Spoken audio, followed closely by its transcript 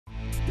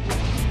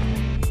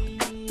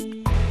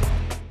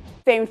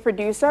Famed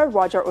producer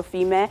Roger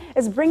Ofime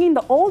is bringing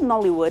the old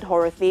Nollywood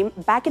horror theme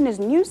back in his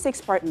new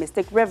 6-part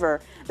Mystic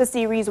River. The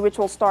series, which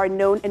will star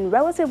known and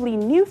relatively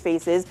new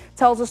faces,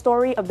 tells the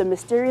story of the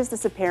mysterious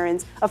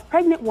disappearance of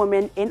pregnant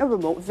women in a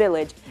remote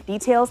village.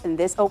 Details in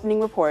this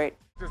opening report.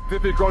 It's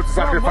difficult to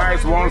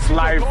sacrifice one's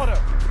life,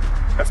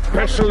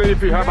 especially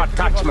if you have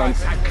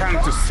attachments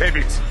to save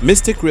it.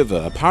 Mystic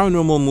River, a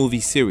paranormal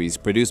movie series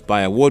produced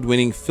by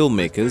award-winning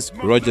filmmakers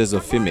Roger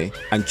Ofime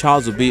and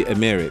Charles Obi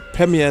Emere,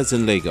 premieres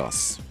in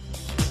Lagos.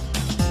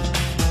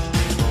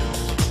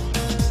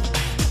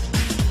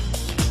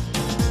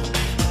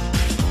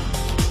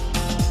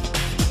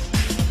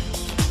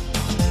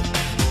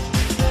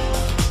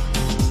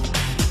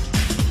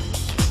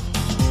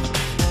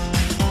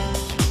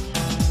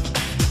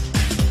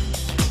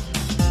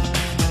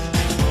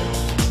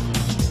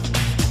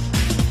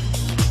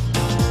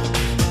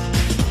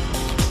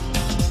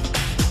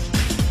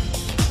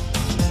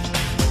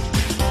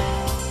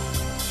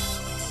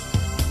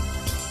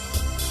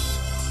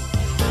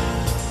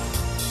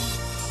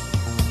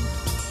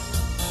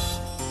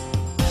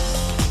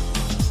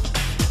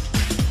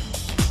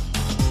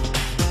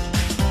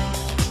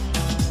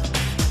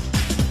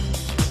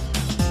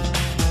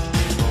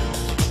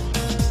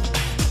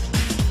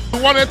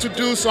 We wanted to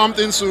do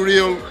something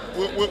surreal.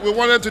 We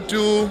wanted to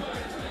do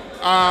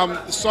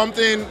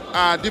something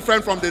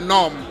different from the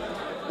norm.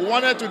 We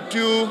wanted to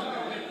do,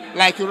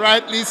 like you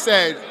rightly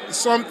said,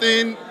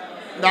 something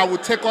that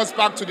would take us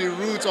back to the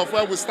roots of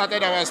where we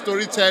started our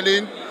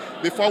storytelling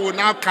before we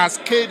now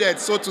cascaded,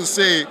 so to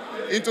say,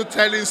 into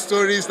telling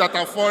stories that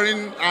are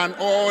foreign and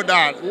all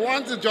that. We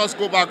want to just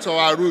go back to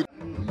our roots.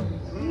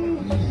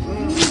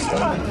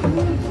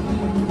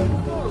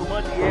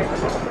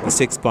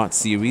 The 6-part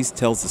series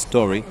tells the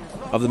story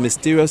of the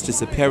mysterious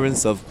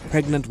disappearance of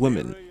pregnant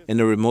women in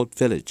a remote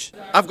village.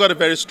 I've got a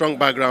very strong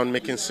background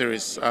making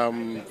series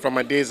from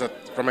my days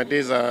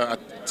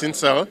at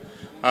Tincel.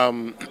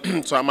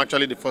 So I'm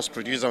actually the first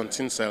producer on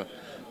Tincel,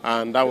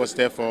 and that was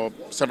there for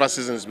several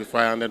seasons before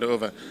I handed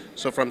over.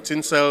 So from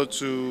Tincel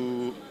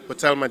to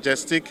Hotel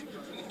Majestic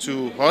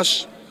to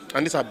Hush,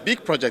 and these are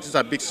big projects, these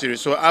are big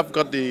series. So I've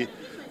got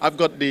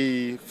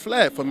the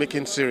flair for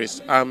making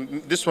series.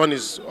 This one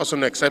is also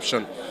an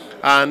exception.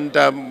 And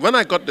when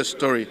I got the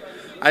story,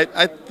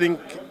 I think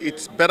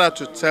it's better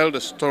to tell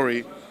the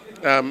story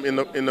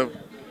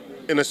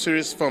in a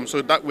series form.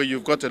 So that way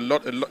you've got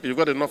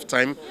enough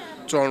time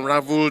to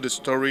unravel the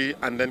story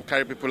and then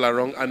carry people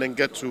along and then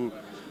get to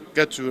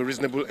a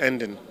reasonable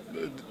ending.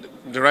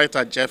 The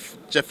writer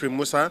Jeffrey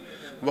Musa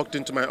walked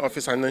into my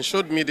office and then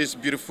showed me this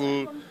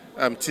beautiful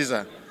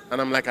teaser.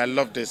 And I'm like, I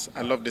love this,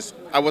 I love this.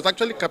 I was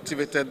actually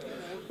captivated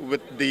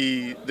with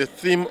the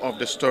theme of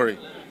the story,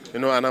 you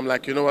know, and I'm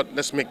like, you know what,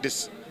 let's make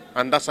this.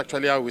 And that's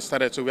actually how we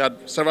started. So we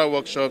had several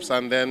workshops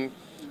and then,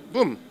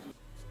 boom.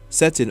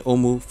 Set in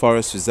Omu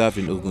Forest Reserve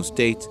in Ogun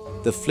State,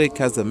 the flick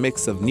has a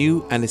mix of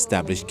new and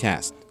established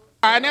cast.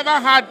 I never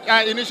had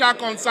initial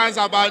concerns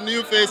about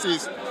new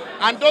faces.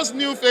 And those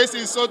new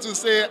faces, so to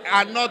say,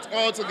 are not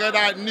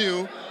altogether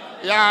new.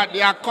 They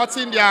are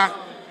cutting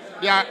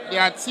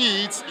their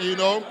teeth, you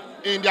know,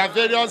 in their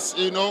various,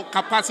 you know,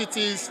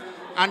 capacities,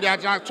 and they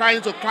are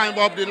trying to climb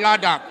up the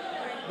ladder.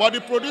 But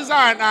the producer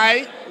and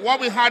I, what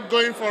we had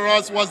going for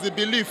us was the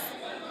belief.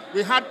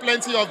 We had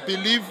plenty of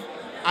belief,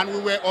 and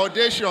we were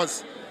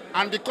audacious.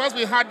 And because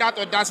we had that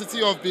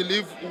audacity of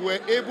belief, we were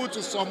able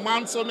to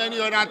surmount so many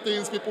other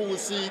things people would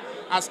see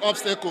as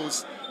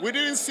obstacles. We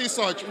didn't see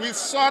such. We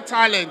saw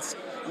talents.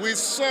 We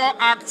saw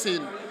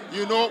acting.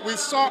 You know, we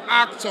saw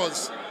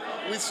actors.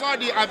 We saw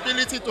the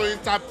ability to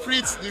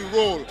interpret the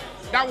role.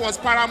 That was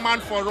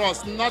paramount for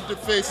us, not the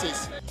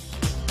faces.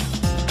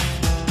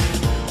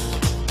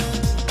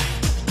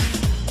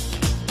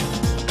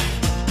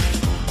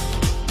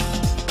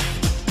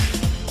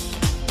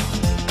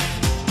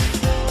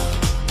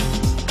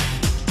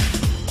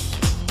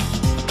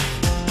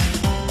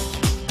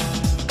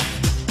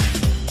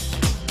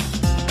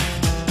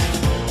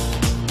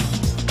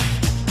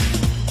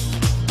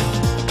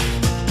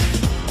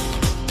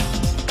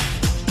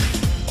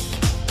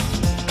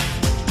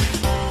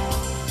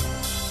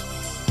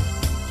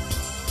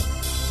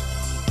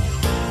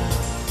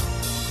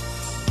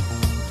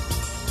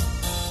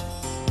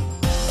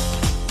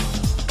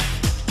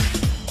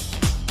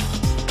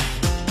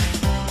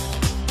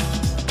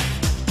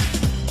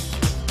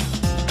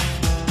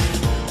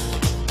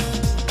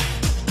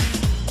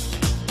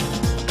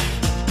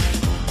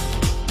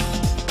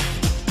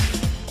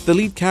 The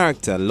lead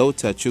character,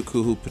 Lota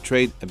Chukwu, who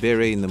portrayed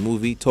Ebere in the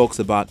movie, talks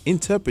about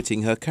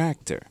interpreting her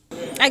character.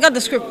 I got the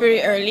script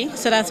pretty early,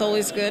 so that's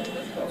always good.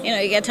 You know,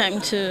 you get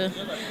time to...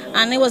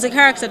 And it was a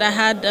character that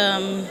had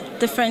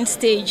different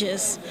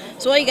stages.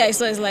 So what you guys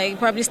saw is like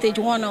probably stage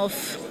 1 of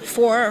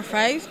 4 or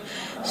 5.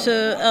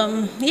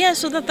 So, yeah,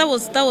 so that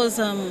was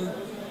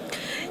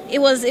it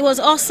was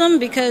awesome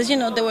because, you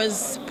know, there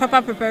was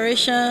proper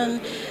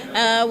preparation.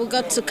 We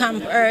got to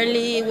camp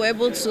early. We were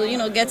able to, you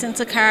know, get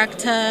into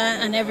character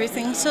and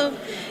everything. So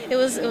It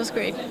was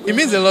great. It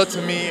means a lot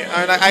to me,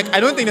 and I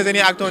don't think there's any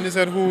actor on this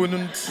earth who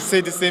wouldn't say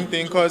the same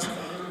thing, because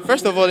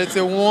first of all, it's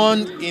a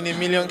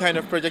one-in-a-million kind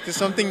of project. It's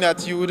something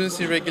that you wouldn't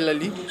see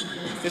regularly.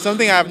 It's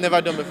something I've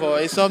never done before.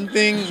 It's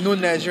something no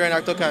Nigerian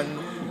actor can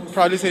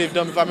proudly say they've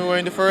done before. I mean, we're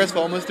in the forest for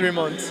almost 3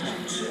 months,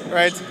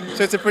 right?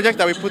 So it's a project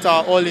that we put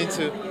our all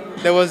into.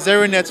 There was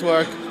zero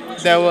network.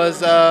 There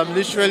was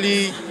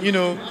literally,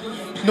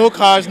 no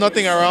cars,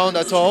 nothing around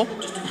at all.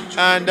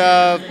 And,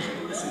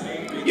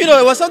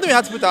 it was something we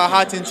had to put our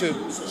heart into.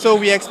 So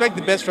we expect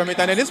the best from it.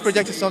 And then this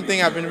project is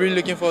something I've been really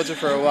looking forward to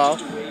for a while.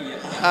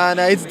 And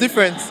it's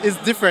different. It's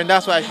different.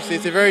 That's what I should say.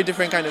 It's a very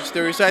different kind of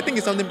story. So I think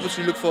it's something people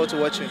should look forward to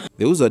watching.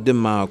 The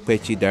Uzodinma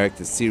Okpechi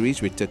directed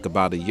series, which took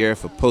about a year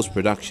for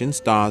post-production,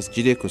 stars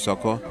Jide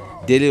Kosoko,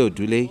 Dele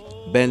Odule,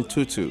 Ben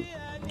Tutu,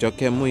 Joke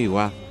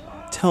Muyiwa,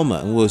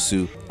 Telma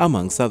Nwosu,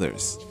 amongst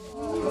others.